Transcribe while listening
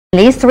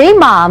These three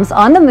moms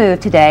on the move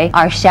today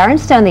are Sharon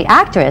Stone, the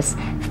actress,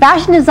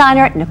 fashion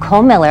designer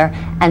Nicole Miller,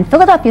 and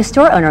Philadelphia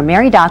store owner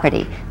Mary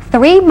Dougherty.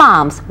 Three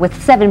moms with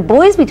 7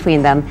 boys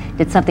between them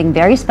did something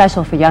very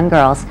special for young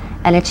girls,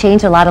 and it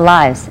changed a lot of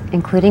lives,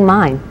 including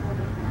mine.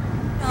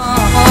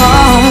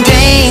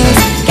 Dreams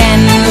can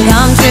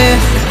come true.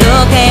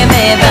 Okay,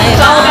 baby.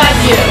 It's all about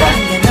you.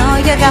 You know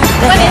you got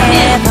the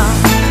head on.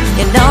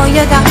 You know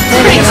you got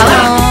the head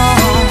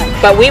on.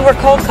 But we were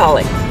cold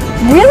calling.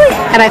 Really?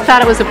 And I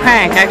thought it was a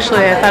prank.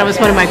 Actually, I thought it was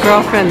one of my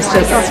girlfriends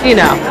just, you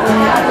know,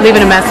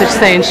 leaving a message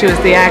saying she was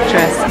the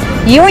actress.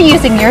 You are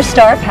using your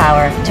star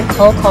power to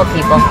cold call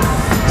people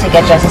to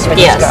get dresses for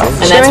these Yes, girls.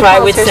 and that's why I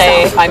would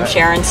say I'm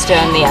Sharon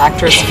Stone, the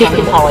actress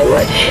from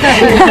Hollywood.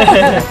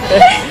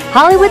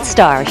 Hollywood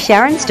star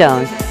Sharon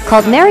Stone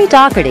called Mary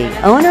Dougherty,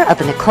 owner of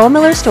the Nicole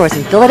Miller stores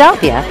in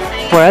Philadelphia,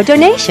 for a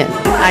donation.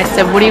 I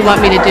said, what do you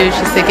want me to do?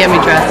 She said, get me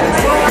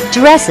dresses.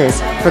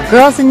 Dresses for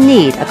girls in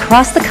need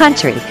across the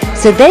country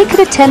so they could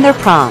attend their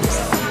proms.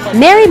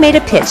 Mary made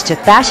a pitch to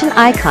fashion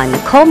icon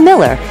Nicole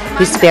Miller,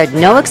 who spared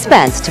no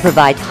expense to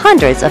provide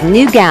hundreds of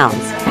new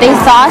gowns. They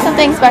saw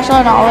something special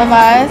in all of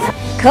us.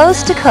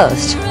 Coast to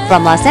coast,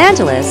 from Los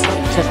Angeles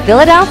to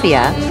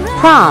Philadelphia,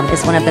 Prom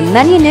is one of the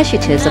many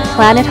initiatives of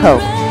Planet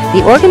Hope,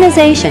 the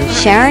organization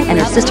Sharon and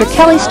her sister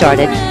Kelly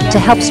started to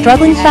help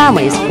struggling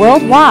families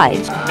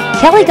worldwide.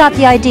 Kelly got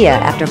the idea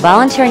after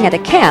volunteering at a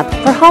camp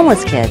for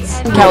homeless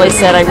kids. Kelly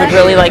said, I would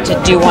really like to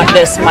do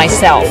this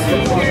myself.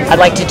 I'd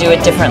like to do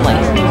it differently.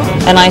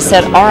 And I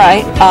said, all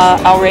right,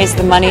 I'll raise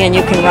the money and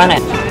you can run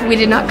it. We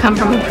did not come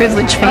from a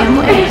privileged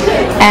family,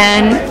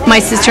 and my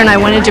sister and I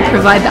wanted to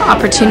provide the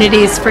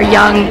opportunities for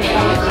young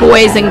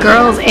boys and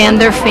girls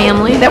and their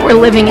family that were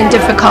living in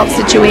difficult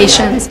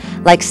situations.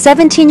 Like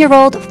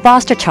 17-year-old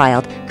foster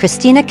child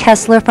Christina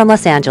Kessler from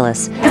Los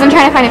Angeles, Because I'm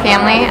trying to find a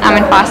family.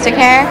 I'm in foster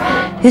care.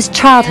 whose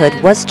childhood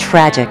was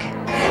tragic.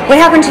 What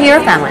happened to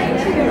your family?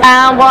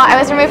 Well, I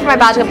was removed from my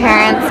biological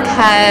parents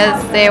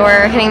because they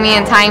were hitting me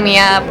and tying me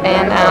up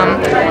and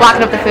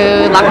locking up the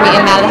food, locking me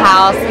in and out of the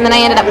house. And then I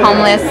ended up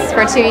homeless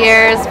for 2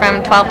 years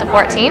from 12 to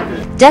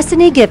 14.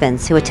 Destiny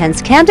Gibbons, who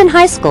attends Camden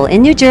High School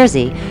in New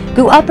Jersey,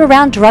 grew up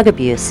around drug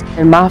abuse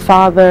And my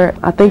father,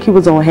 I think he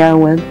was on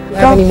heroin.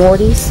 Have any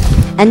Mortys?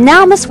 and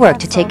now must work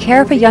to take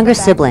care of her younger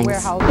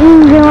siblings.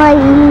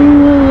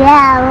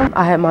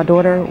 I had my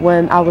daughter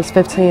when I was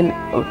 15.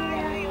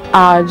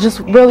 I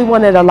just really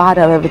wanted a lot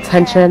of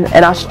attention,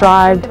 and I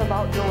strived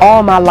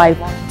all my life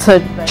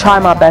to try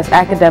my best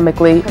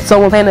academically. So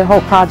when Planet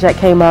Hope Project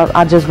came up,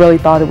 I just really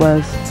thought it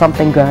was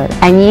something good.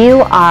 And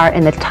you are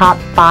in the top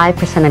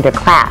 5% of your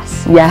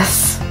class.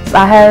 Yes,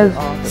 I have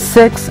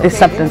 6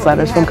 acceptance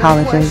letters from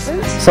colleges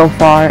so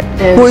far.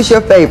 Who is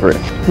your favorite?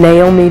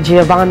 Naomi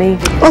Giovanni.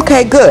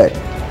 Okay, good.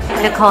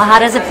 Nicole, how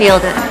does it feel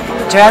to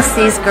dress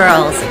these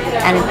girls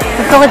and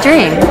fulfill a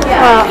dream?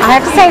 Well, I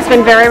have to say it's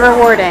been very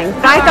rewarding.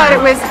 I thought it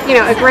was,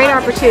 a great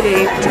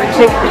opportunity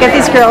to get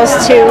these girls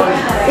to,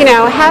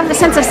 have a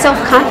sense of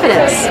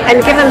self-confidence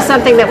and give them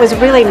something that was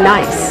really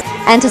nice.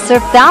 And to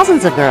serve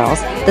thousands of girls,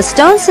 the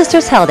Stone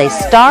sisters held a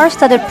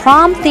star-studded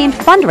prom-themed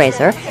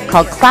fundraiser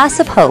called Class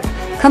of Hope,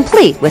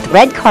 complete with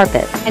red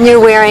carpet. And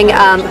you're wearing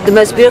the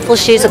most beautiful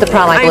shoes of the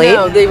prom, I believe. I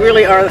know, they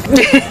really are.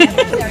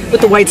 With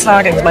the white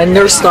stockings, my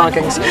nurse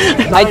stockings.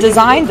 I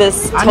designed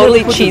this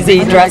totally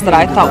cheesy dress that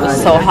I thought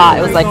was so hot.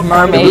 It was like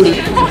mermaid.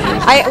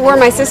 I wore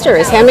my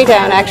sister's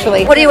hand-me-down,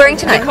 actually. What are you wearing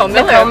tonight? Nicole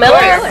Miller.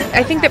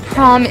 I think that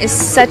prom is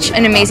such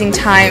an amazing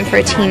time for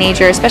a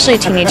teenager, especially a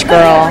teenage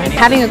girl.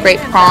 Having a great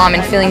prom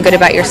and feeling good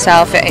about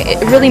yourself, it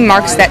really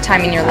marks that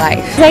time in your life.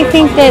 I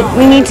think that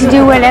we need to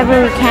do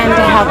whatever we can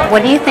to help.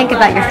 What do you think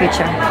about your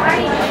future?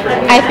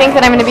 I think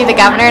that I'm going to be the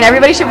governor and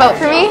everybody should vote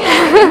for me.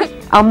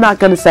 I'm not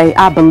going to say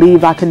I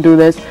believe I can do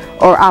this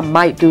or I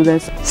might do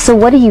this. So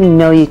what do you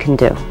know you can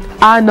do?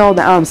 I know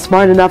that I'm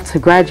smart enough to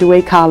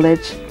graduate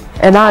college,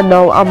 and I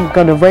know I'm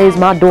going to raise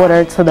my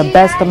daughter to the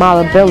best of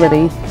my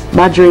ability.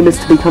 My dream is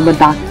to become a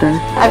doctor.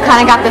 I've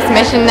kind of got this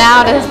mission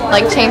now to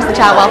change the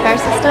child welfare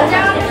system.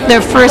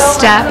 Their first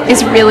step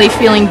is really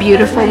feeling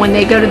beautiful when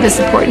they go to this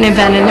important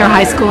event in their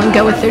high school and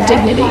go with their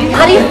dignity.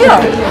 How do you feel?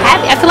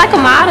 Happy. I feel like a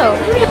model.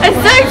 I'm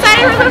so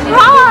excited for the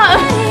prom!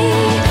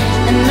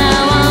 And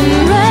now I'm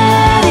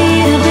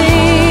ready to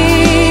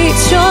be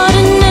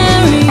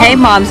extraordinary. Hey,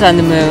 moms on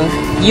the move.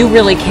 You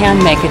really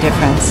can make a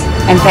difference.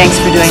 And thanks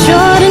for doing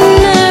that.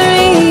 Extraordinary.